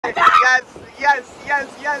Yes, yes, yes,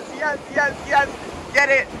 yes, yes, yes, yes. Get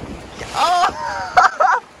it.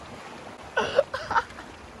 Oh!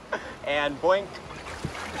 And boink.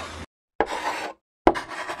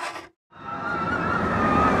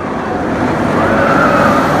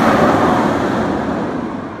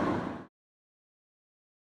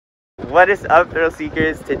 What is up, thrill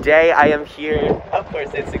seekers? Today I am here, of course,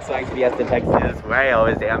 at Six Flags Fiesta Texas, where I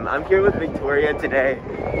always am. I'm here with Victoria today.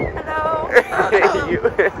 Hello.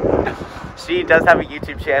 She does have a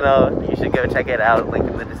YouTube channel. You should go check it out. Link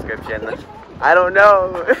in the description. I don't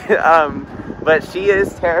know. But she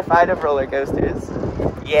is terrified of roller coasters.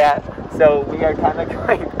 Yeah. So we are kind of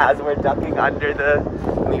going, as we're ducking under the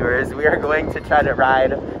mirrors, we are going to try to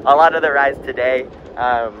ride a lot of the rides today.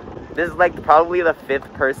 This is like probably the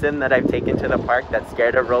 5th person that I've taken to the park that's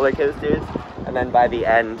scared of roller coasters, and then by the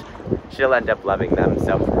end, she'll end up loving them.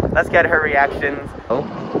 So let's get her reactions. Oh,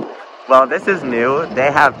 well, this is new. They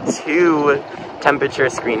have 2 temperature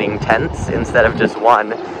screening tents instead of just 1.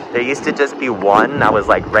 There used to just be 1 that was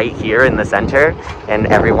like right here in the center, and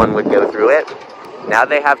everyone would go through it. Now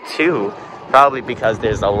they have 2, probably because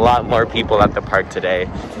there's a lot more people at the park today.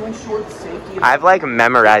 I've like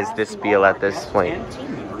memorized this spiel at this point.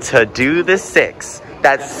 To do the 6.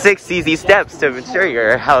 That's 6 easy steps to ensure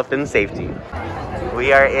your health and safety.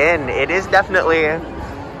 We are in. It is definitely a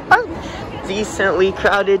decently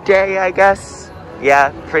crowded day, I guess.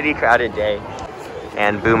 Yeah, pretty crowded day.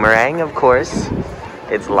 And Boomerang, of course.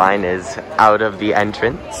 Its line is out of the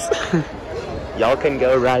entrance. Y'all can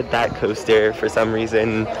go ride that coaster for some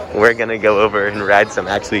reason. We're gonna go over and ride some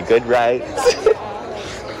actually good rides.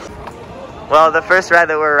 Well, the first ride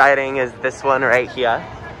that we're riding is this one right here.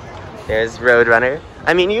 There's Roadrunner.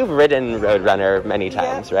 I mean, you've ridden Roadrunner many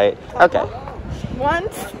times, right? Okay.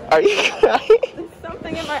 Once. Are you crying? There's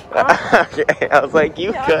something in my arm. Okay, I was like,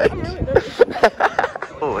 you could. I'm really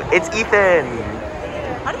Oh, it's Ethan.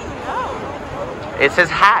 How do you know? It's his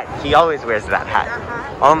hat. He always wears that hat.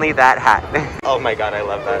 Only that hat. Oh my god, I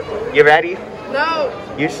love that. You ready? No.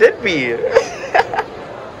 You should be.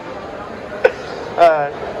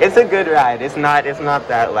 It's a good ride. It's not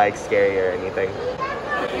that like scary or anything.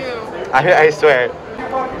 I swear.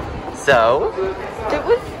 So? It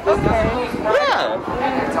was okay. Yeah.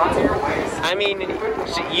 I mean,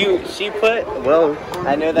 she put, well,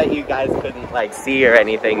 I know that you guys couldn't like see or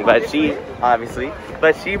anything, but she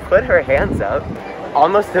put her hands up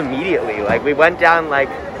almost immediately. Like we went down like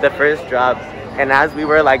the first drop, and as we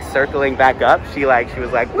were like circling back up, she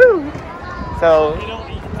was like, woo. So,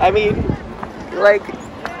 I mean, like,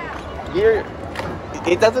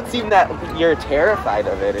 it doesn't seem that you're terrified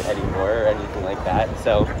of it anymore or anything like that.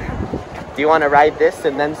 So, do you want to ride this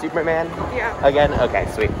and then Superman? Yeah. Again? Okay,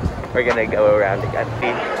 sweet. We're going to go around again.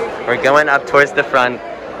 We're going up towards the front.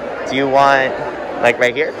 Do you want, like,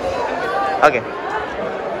 right here? Okay.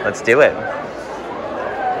 Let's do it.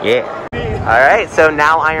 Yeah. All right, so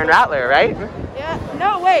now Iron Rattler, right? Yeah.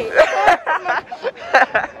 No, wait.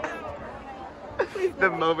 The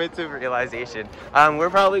moment of realization. We're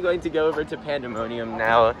probably going to go over to Pandemonium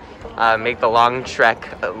now, make the long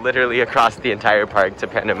trek literally across the entire park to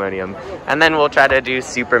Pandemonium, and then we'll try to do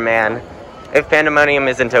Superman. If Pandemonium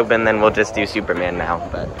isn't open, then we'll just do Superman now,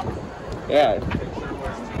 but yeah.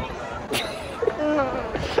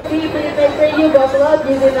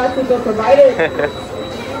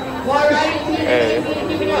 Hey.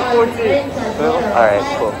 Alright,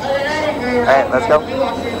 cool. Alright, let's go.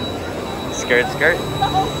 Skirt, skirt.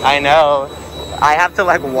 I know. I have to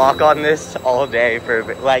like walk on this all day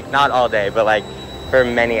for like, not all day, but like for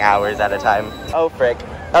many hours at a time. Oh frick.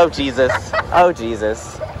 Oh Jesus. Oh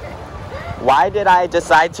Jesus. Why did I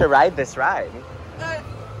decide to ride this ride?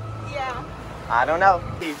 Yeah. I don't know.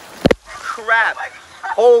 Crap.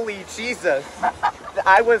 Holy Jesus.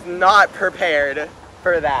 I was not prepared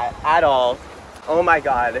for that at all. Oh my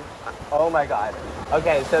god. Oh my god.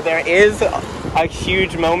 Okay, so there is a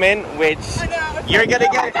huge moment which you're gonna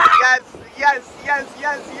get. Yes, yes, yes,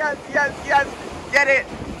 yes, yes, yes, yes. Get it.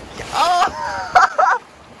 Oh!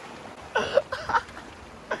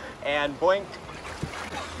 And boink.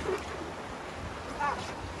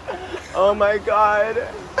 Oh my god.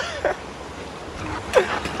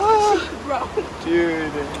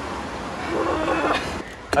 Dude.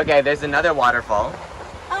 Okay, there's another waterfall.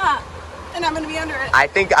 And I'm gonna be under it. I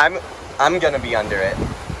think I'm gonna be under it.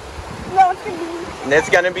 No, It's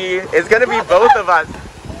gonna be both of us.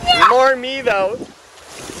 Yeah. More me though.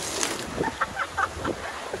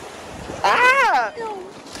 Ah!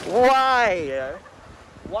 Why?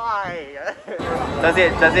 Why? Does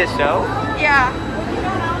it show? Yeah.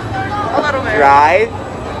 A little bit. Dry?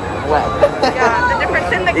 Wet. Yeah, the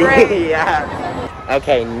difference in the gray. Yeah.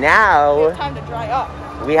 Okay, We now have time to dry up.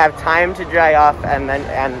 we have time to dry off, and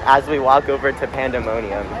as we walk over to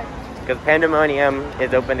Pandemonium, because Pandemonium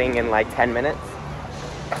is opening in like 10 minutes.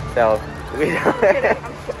 So we I'm kidding.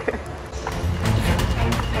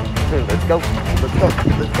 let's go. Let's go.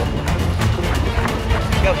 Let's go.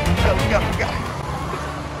 Go, go, go, go.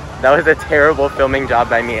 That was a terrible filming job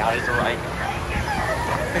by me. I was like,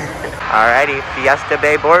 alrighty, Fiesta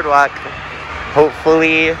Bay Boardwalk.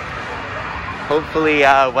 Hopefully,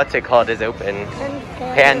 what's it called is open.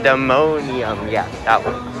 Pandemonium, yeah, that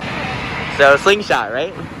one. So slingshot,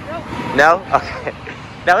 right? No? Okay.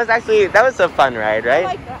 That was a fun ride, right? I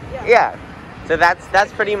like that, yeah. Yeah. So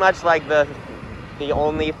that's pretty much like the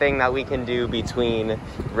only thing that we can do between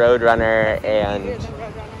Roadrunner and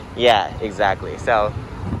yeah, exactly. So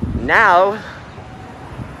now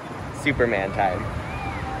Superman time.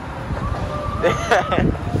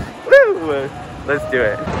 Woo! Let's do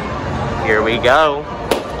it. Here we go.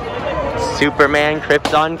 Superman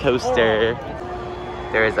Krypton coaster.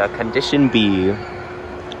 There is a condition B,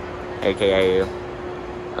 aka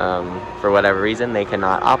for whatever reason they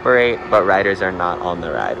cannot operate, but riders are not on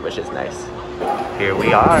the ride, which is nice. Here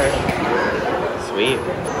we are. Sweet.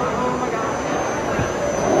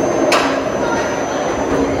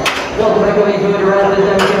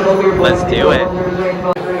 Let's do it.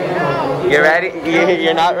 You ready?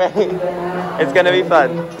 You're not ready? It's gonna be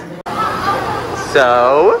fun.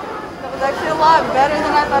 So That was actually a lot better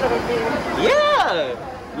than I thought it would be. yeah,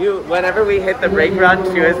 whenever we hit the brake run,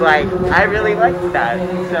 she was like, I really liked that.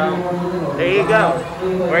 So there you go.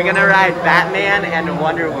 We're gonna ride Batman and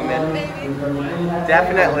Wonder Woman.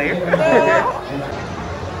 Definitely.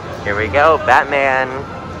 Here we go, Batman.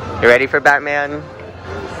 You ready for Batman?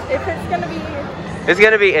 If it's gonna be... It's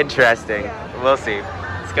gonna be interesting. Yeah. We'll see.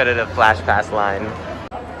 Let's go to the flash pass line.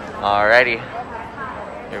 Alrighty.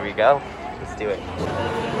 Here we go. Let's do it.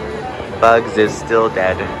 Bugs is still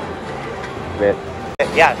dead.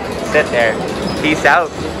 Yeah, sit there. Peace out.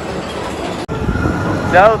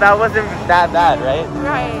 So that wasn't that bad, right?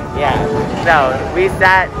 Right. Yeah. So we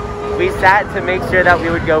sat to make sure that we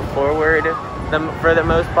would go forward for the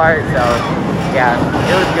most part. So yeah,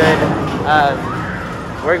 it was good.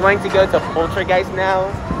 We're going to go to Poltergeist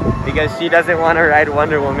now because she doesn't want to ride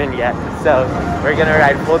Wonder Woman yet. So we're gonna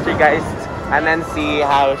ride Poltergeist and then see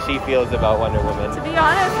how she feels about Wonder Woman. To be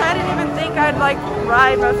honest, I didn't even think I'd like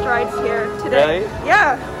ride most rides here today. Really?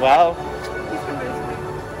 Yeah. Well, He's convinced me.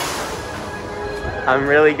 I'm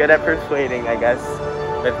really good at persuading, I guess,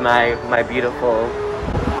 with my beautiful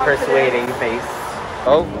persuading face.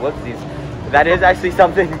 Oh, whoopsies. That is actually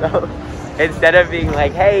something though. Instead of being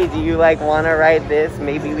like, hey, do you like want to ride this?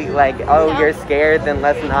 Maybe we like, oh, you're scared, then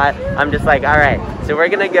let's not. I'm just like, all right, so we're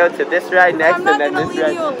gonna go to this ride next I'm not and then gonna this leave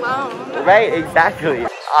ride. you alone. Right, exactly.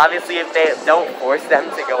 Obviously, if they don't force them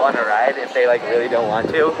to go on a ride, if they like really don't want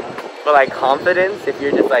to, but like confidence, if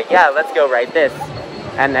you're just like, yeah, let's go ride this,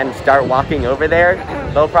 and then start walking over there,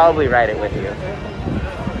 they'll probably ride it with you.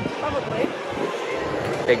 Probably.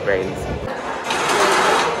 Big brains.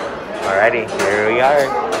 Alrighty, here we are.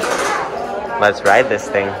 Let's ride this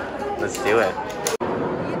thing. Let's do it.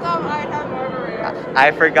 You thought I'd have more of a reaction.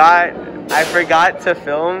 I forgot to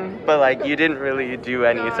film, but like you didn't really do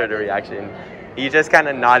any sort of reaction. You just kind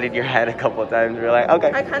of nodded your head a couple times. We were like,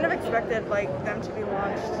 okay. I kind of expected like them to be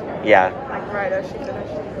launched Yeah. like right as she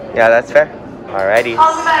finished. Yeah, that's fair. Alrighty.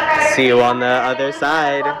 See you on the other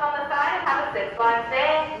side.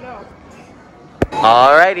 No.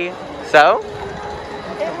 Alrighty. So?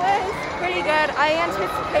 It was pretty good. I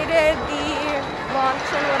anticipated the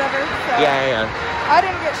launch and whatever, so Yeah. I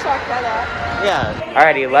didn't get shocked by that. Yeah.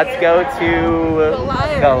 Alrighty, let's go to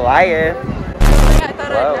Goliath. Something I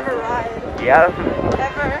thought Whoa. I'd never ride. Yep.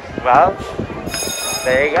 Ever. Well,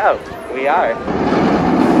 there you go. We are.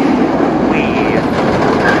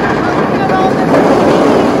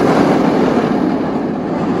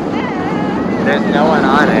 There's no one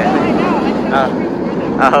on it.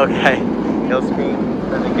 Oh, okay. He'll scream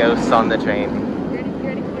for the ghosts on the train.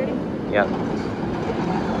 Ready? Yep.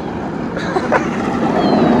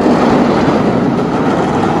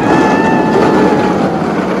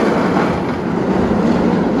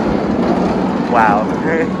 Wow.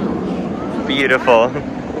 Beautiful.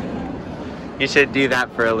 You should do that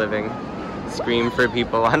for a living. Scream for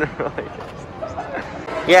people on a roller coaster.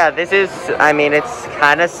 Yeah, this is, I mean, it's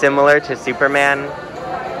kind of similar to Superman.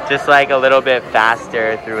 Just like a little bit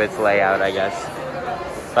faster through its layout, I guess.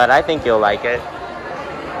 But I think you'll like it.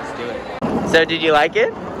 Let's do it. So did you like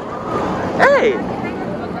it? Hey!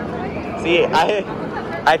 See,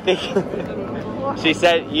 I think... What? She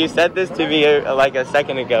said, you said this to me like a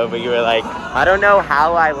second ago, but you were like, I don't know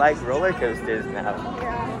how I like roller coasters now.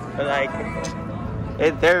 Yeah. But like,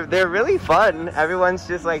 they're really fun. Everyone's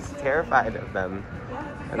just like terrified of them.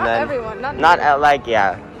 And not then, everyone, not like,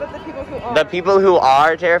 yeah. But the people who are. The people who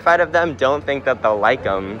are terrified of them don't think that they'll like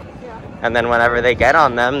them. Yeah. And then whenever they get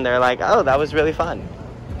on them, they're like, oh, that was really fun.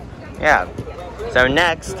 Yeah. So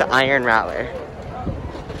next, Iron Rattler.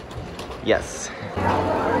 Yes.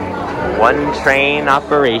 One train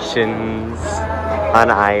operations on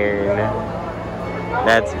Iron.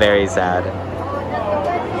 That's very sad.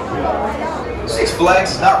 Six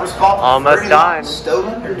Flags is not responsible Almost for any done.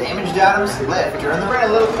 stolen or damaged items left during the rent.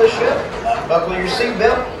 A little push-up, buckle your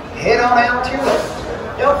seatbelt, head on out to your left.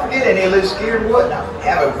 Don't forget any loose gear and whatnot.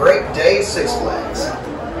 Have a great day at Six Flags.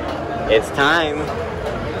 It's time.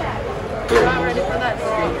 We're not ready for that.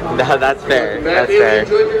 No, that's fair. That's If you fair.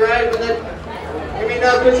 enjoyed your ride, but then you may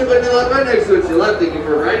not push your button to left right next to it. So left, thank you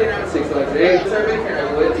for riding out Six Flags. Hey, sorry, big fan.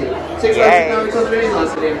 I'm with you. Six Flags is now concentrating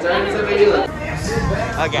last today. Time is 7:11.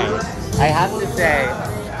 Okay, I have to say,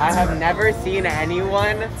 I have never seen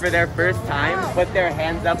anyone for their first time put their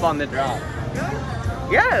hands up on the drop.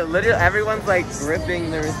 Yeah, literally everyone's like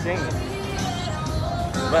gripping the restraint.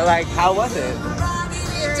 But like, how was it?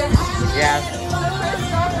 Yeah. The first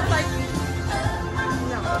song was like,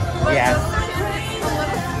 no. But Yeah. the second was a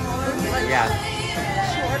little smaller, like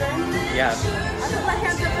shorter. Yeah. I feel my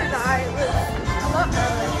hands up his eye was a lot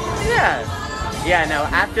better. Yeah. Yeah, no,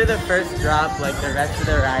 after the first drop, like the rest of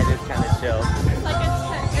the ride is kind of chill. It's like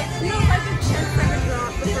it feels like a 10-second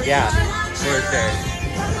drop. The first Yeah, time. for sure.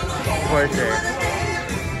 For sure.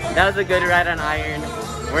 That was a good ride on Iron.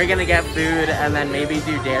 We're gonna get food and then maybe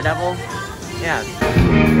do Daredevil. Yeah.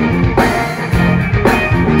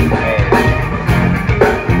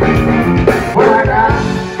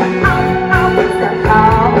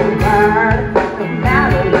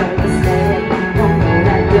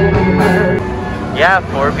 Yeah,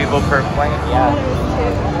 4 people per plane, yeah.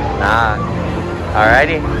 Nah.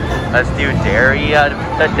 Alrighty. Let's do Daria,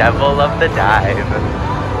 the Devil of the Dive.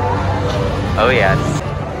 Oh yes.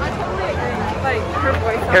 I totally agree. Like her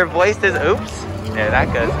voice. Her voice is oops. Yeah,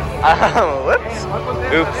 that goes. Whoops.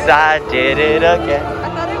 Oops, I did it again. I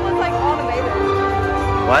thought it was like automated.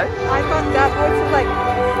 What? I thought that voice was like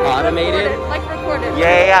Automated? recorded.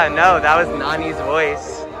 Yeah, no, that was Nani's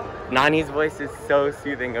voice. Nani's voice is so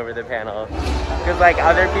soothing over the panel. Because like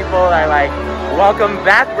other people are like, welcome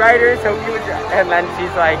back riders, hope you enjoy. And then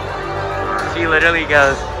she's like, she literally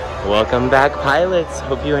goes, welcome back pilots,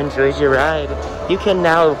 hope you enjoyed your ride. You can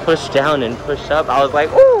now push down and push up. I was like,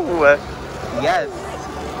 ooh, yes,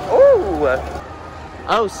 ooh.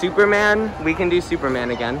 Oh, Superman, we can do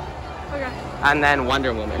Superman again. Okay. And then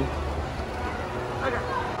Wonder Woman. Okay.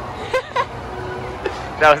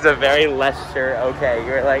 That was a very less sure okay.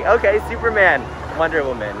 You were like, okay, Superman, Wonder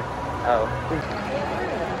Woman. Oh.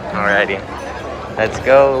 Alrighty. Let's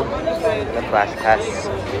go. The Flash Pass.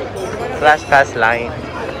 Flash Pass line.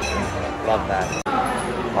 Love that.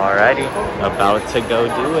 Alrighty. About to go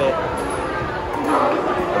do it.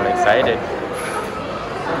 I'm excited.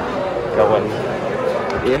 Going.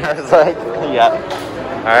 Yeah, I was like, yeah.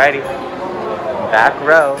 Alrighty. Back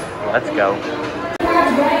row. Let's go.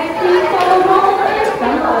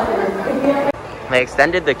 They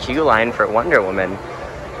extended the queue line for Wonder Woman.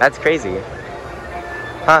 That's crazy.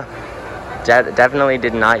 Huh. Definitely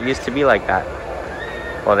did not used to be like that.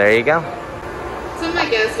 Well, there you go. Some of my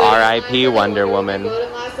guests R.I.P. Wonder Woman.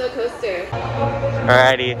 Golden Lasso coaster.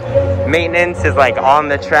 Alrighty. Maintenance is like on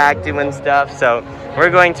the track doing stuff, so we're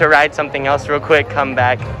going to ride something else real quick, come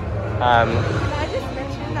back. Can I just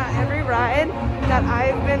mention that every ride that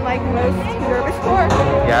I've been like most nervous for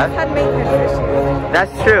had maintenance issues.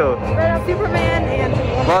 That's true. Right on Superman and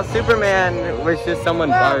Well, Superman was just someone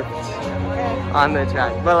barfed on the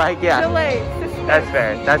track. But like, yeah. delay. That's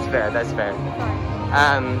fair. That's fair. That's fair.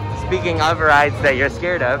 Speaking of rides that you're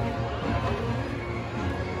scared of,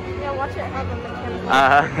 Yeah, watch it have a mechanical.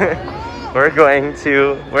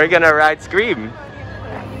 we're gonna ride Scream.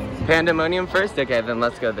 Pandemonium first? Okay, then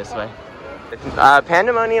let's go this way.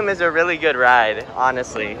 Pandemonium is a really good ride,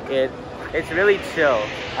 honestly. It's really chill.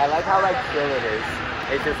 I like how like chill it is.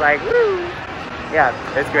 It's just like, woo! Yeah,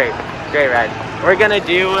 it's great. Great ride. We're gonna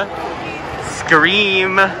do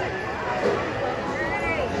Scream.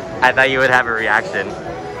 I thought you would have a reaction.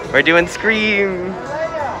 We're doing Scream.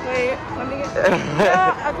 Wait, let me get.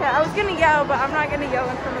 Yeah, okay, I was gonna yell, but I'm not gonna yell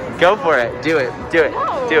in front of these Go people. for it. Do it. Do it.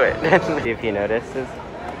 No. Do it. See if he notices.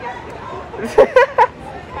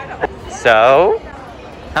 So,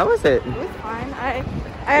 How was it? It was fine. I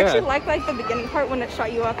actually liked like the beginning part when it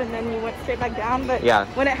shot you up and then you went straight back down. But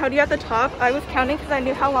when it held you at the top, I was counting because I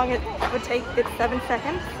knew how long it would take. It's 7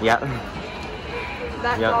 seconds. Yeah.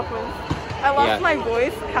 That drop was. I lost my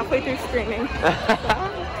voice halfway through screaming.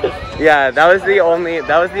 Yeah, that was the only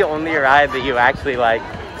ride that you actually like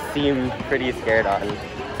seemed pretty scared on.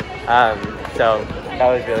 So that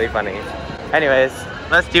was really funny. Anyways,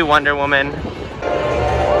 let's do Wonder Woman.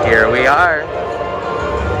 Here we are.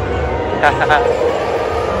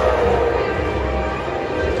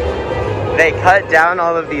 They cut down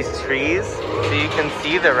all of these trees so you can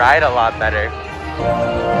see the ride a lot better. Is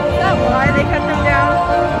that why they cut them down?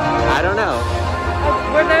 I don't know.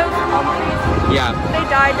 Were those palm trees? Yeah. They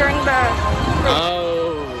died during the freeze.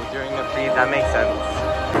 Oh, during the freeze. That makes sense.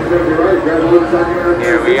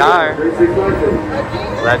 Here we are.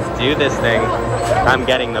 Let's do this thing. I'm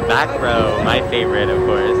getting the back row, my favorite, of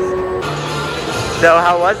course. So,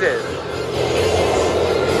 how was it?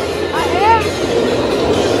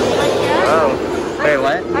 Oh, wait,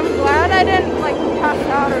 what? I'm glad I didn't like pass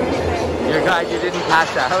out or anything. You're glad you didn't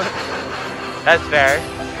pass out? That's fair.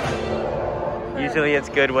 Usually it's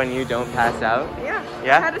good when you don't pass out. Yeah.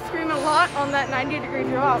 Yeah? I had to scream a lot on that 90-degree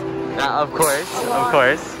drop. Of course, of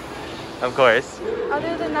course, of course.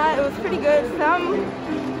 Other than that, it was pretty good. Some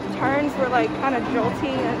turns were like kind of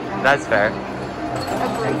jolty and that's fair.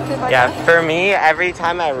 Abrasive, I guess. For me, every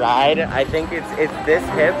time I ride, I think it's this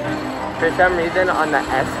hip. For some reason, on the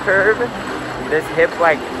S curve, this hip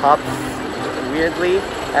like pops weirdly,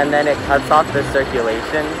 and then it cuts off the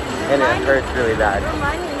circulation, and it hurts really bad.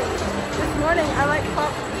 Remind me, this morning I like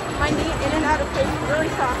popped my knee in and out of place really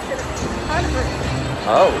fast, and it kind of hurt.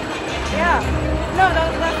 Oh. Yeah. No,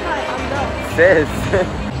 that's fine. I'm done. Sis.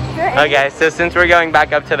 Okay, so since we're going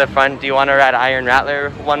back up to the front, do you want to ride Iron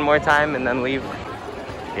Rattler one more time and then leave?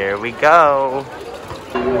 Here we go.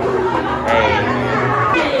 Hey.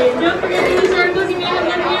 Don't forget to use our cookie man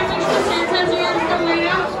and sanitizer right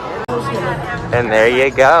now. And there you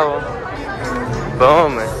go.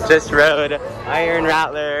 Boom. Just rode Iron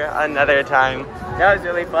Rattler another time. That was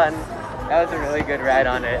really fun. That was a really good ride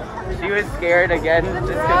on it. She was scared again.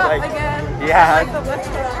 Just cause, like, yeah.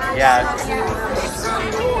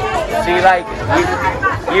 She like,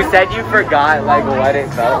 you said you forgot like what it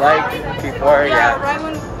felt like before. Right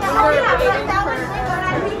when we were waiting for...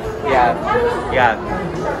 Yeah.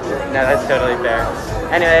 No, that's totally fair.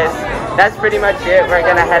 Anyways, that's pretty much it. We're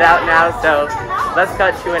gonna head out now, so let's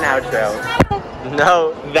cut to an outro.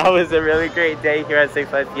 No, that was a really great day here at Six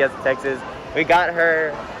Flags Fiesta Texas. We got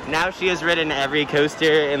her. Now she has ridden every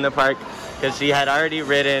coaster in the park because she had already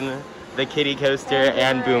ridden the kiddie coaster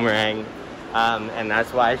and Boomerang. And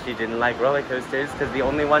that's why she didn't like roller coasters, because the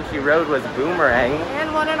only one she rode was Boomerang.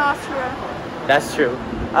 And one in Austria. That's true.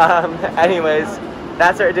 Anyways,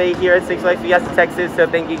 that's our day here at Six Flags Fiesta Texas, so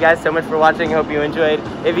thank you guys so much for watching. Hope you enjoyed.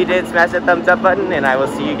 If you did, smash that thumbs up button, and I will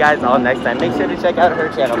see you guys all next time. Make sure to check out her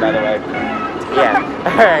channel, by the way. Yeah.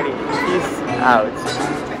 Alrighty. Peace out.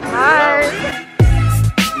 Bye.